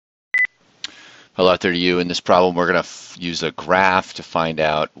Hello out there to you. In this problem, we're going to use a graph to find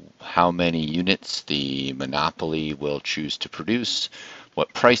out how many units the monopoly will choose to produce,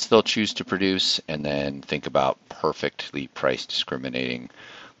 what price they'll choose to produce, and then think about perfectly price discriminating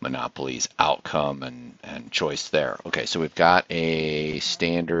monopolies outcome and choice there. Okay, so we've got a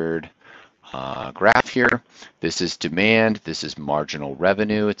standard graph here. This is demand. This is marginal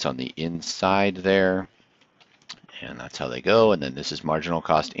revenue. It's on the inside there. And that's how they go. And then this is marginal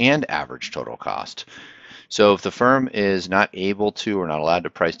cost and average total cost. So if the firm is not able to or not allowed to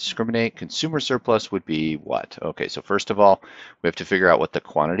price discriminate, consumer surplus would be what? Okay, so first of all, we have to figure out what the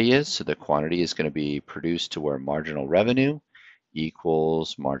quantity is. So the quantity is going to be produced to where marginal revenue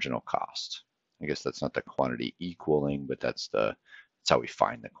equals marginal cost. I guess that's not the quantity equaling, but that's how we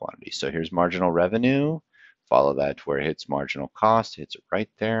find the quantity. So here's marginal revenue. Follow that to where it hits marginal cost. It hits it right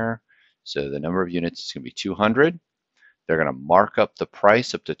there. So the number of units is going to be 200. They're going to mark up the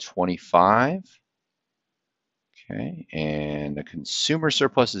price up to 25. Okay, and the consumer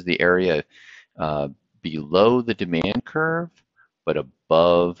surplus is the area below the demand curve, but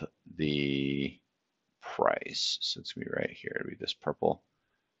above the price. So it's going to be right here. It'll be this purple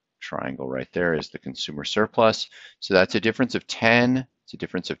triangle right there is the consumer surplus. So that's a difference of 10. It's a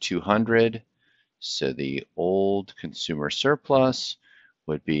difference of 200. So the old consumer surplus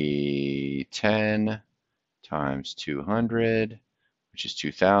would be 10 times 200, which is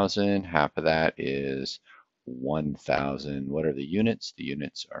 2,000. Half of that is 1,000. What are the units? The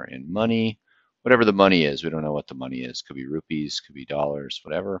units are in money. Whatever the money is, we don't know what the money is. Could be rupees, could be dollars,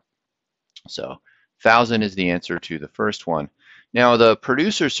 whatever. So 1,000 is the answer to the first one. Now the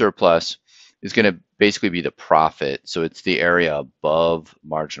producer surplus is going to basically be the profit. So it's the area above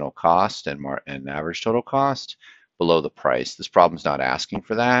marginal cost and average total cost below the price. This problem's not asking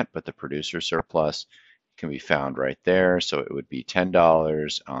for that, but the producer surplus can be found right there. So it would be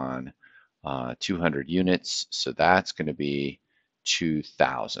 $10 on 200 units. So that's going to be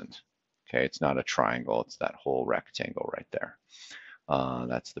 2,000. Okay, it's not a triangle. It's that whole rectangle right there.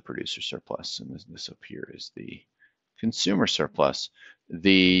 That's the producer surplus. And this up here is the consumer surplus.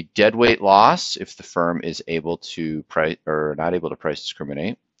 The deadweight loss, if the firm is able to price or not able to price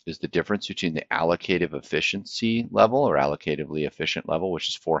discriminate, is the difference between the allocative efficiency level or allocatively efficient level, which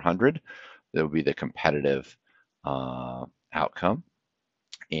is 400. That would be the competitive outcome,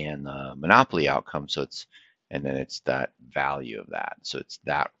 and the monopoly outcome. So and then it's that value of that. So it's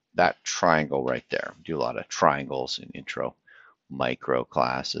that triangle right there. We do a lot of triangles in intro micro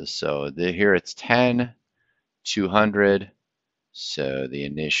classes. So here it's 10, 200. So the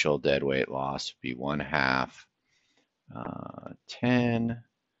initial deadweight loss would be 1/2 10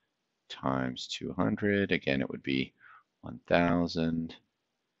 times 200. Again, it would be 1,000.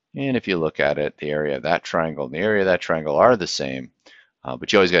 And if you look at it, the area of that triangle and the area of that triangle are the same,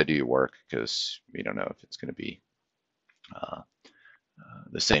 but you always got to do your work because we don't know if it's going to be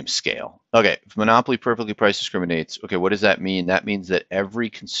the same scale. Okay, if monopoly perfectly price discriminates, okay, what does that mean? That means that every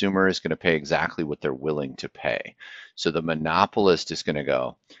consumer is going to pay exactly what they're willing to pay. So the monopolist is going to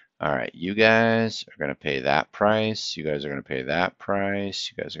go, all right, you guys are going to pay that price, you guys are going to pay that price,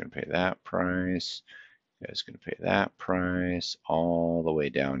 you guys are going to pay that price, you guys are going to pay that price, all the way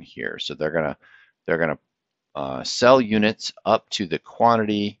down here. So they're going to sell units up to the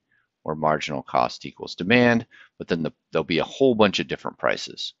quantity where marginal cost equals demand, but then there'll be a whole bunch of different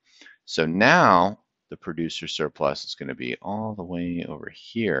prices. So now the producer surplus is going to be all the way over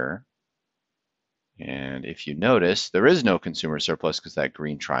here. And if you notice, there is no consumer surplus because that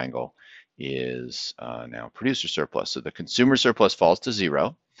green triangle is now producer surplus. So the consumer surplus falls to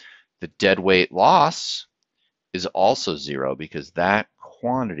 0. The deadweight loss is also 0 because that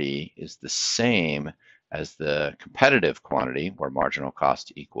quantity is the same as the competitive quantity where marginal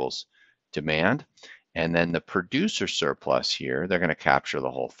cost equals demand. And then the producer surplus here, they're going to capture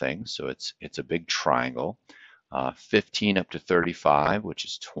the whole thing. So it's a big triangle, 15 up to 35, which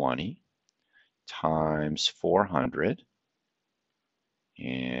is 20, times 400.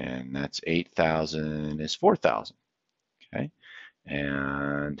 And that's 8,000 is 4,000. Okay.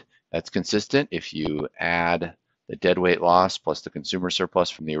 And that's consistent if you add the deadweight loss plus the consumer surplus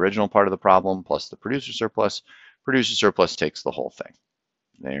from the original part of the problem plus the producer surplus. Producer surplus takes the whole thing.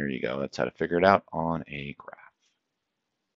 There you go. That's how to figure it out on a graph.